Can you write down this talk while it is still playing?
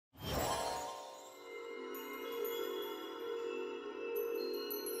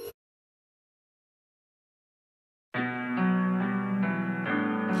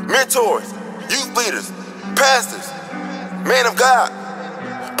mentors, youth leaders, pastors, men of God,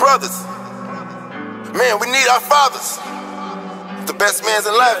 brothers. Man, we need our fathers. The best man's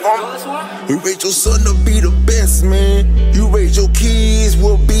in life, homie. You raise your son to be the best man. You raise your kids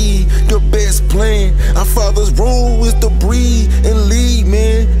will be the best plan. Our father's role is to breed and lead,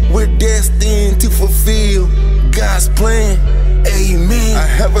 man. We're destined to fulfill God's plan. Amen. I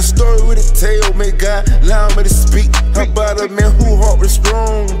have a story with a tale, may God allow me to speak about a man whose heart was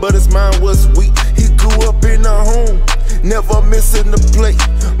strong, but his mind was weak. He grew up in a home, never missing the plate.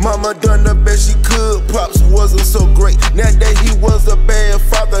 Mama done the best she could, pops wasn't so great. That day he was a bad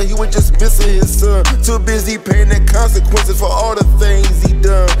father, he was just missing his son. Too busy paying the consequences for all the things he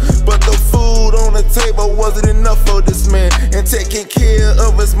done. But the food on the table wasn't enough for this man, and taking care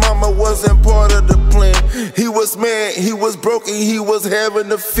of his mama wasn't part of the plan. He was mad, he was broken, he was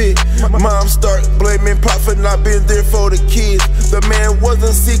having a fit. Mom started blaming Pop for not being there for the kids. The man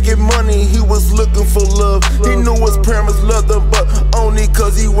wasn't seeking money, he was looking for love. He knew his parents loved him, but only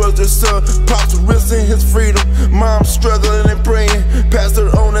cause he was their son. Pop's risking his freedom, Mom struggling and praying. Pastor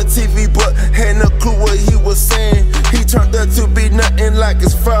on the TV, but had no clue what he was saying. He turned out to be nothing like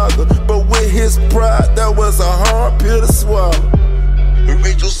his father, but with his pride, that was a hard pill to swallow. You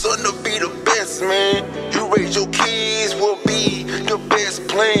raise your son to be the best, man. You raise your kids will be the best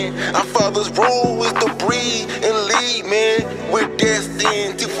plan. Our father's role is to breed and lead, man. We're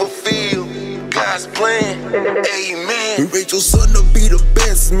destined to fulfill God's plan. Amen. You raise your son to be the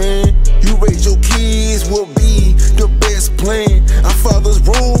best, man. You raise your kids will be the best plan. Our father's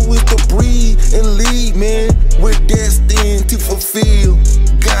role is to breed and lead, man. We're destined to fulfill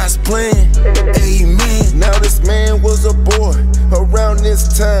God's plan. Amen. Now this man was a boy around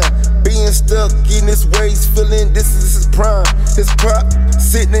this time, being stuck in his ways, feeling this is his prime. His pop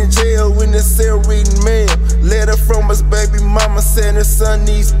sitting in jail in his cell reading mail. Letter from his baby mama saying his son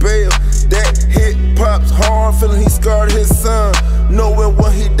needs bail. That hit Pop's hard, feeling he scarred his son. Knowing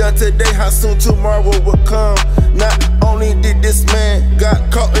what he done today, how soon tomorrow would come. Not only did this man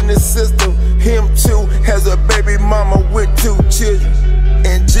got caught in the system, him too has a baby mama with 2 children.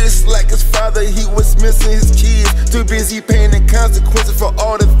 And just like his father, he was missing his kids. Too busy paying the consequences for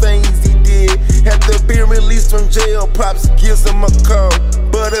all the things he did. After being released from jail, Pops gives him a call.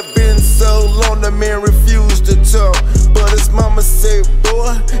 But it been so long, the man refused to talk. But his mama said,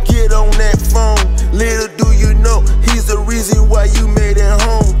 boy, get on that phone. Little do you know, he's the reason why you made it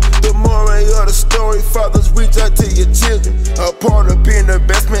home.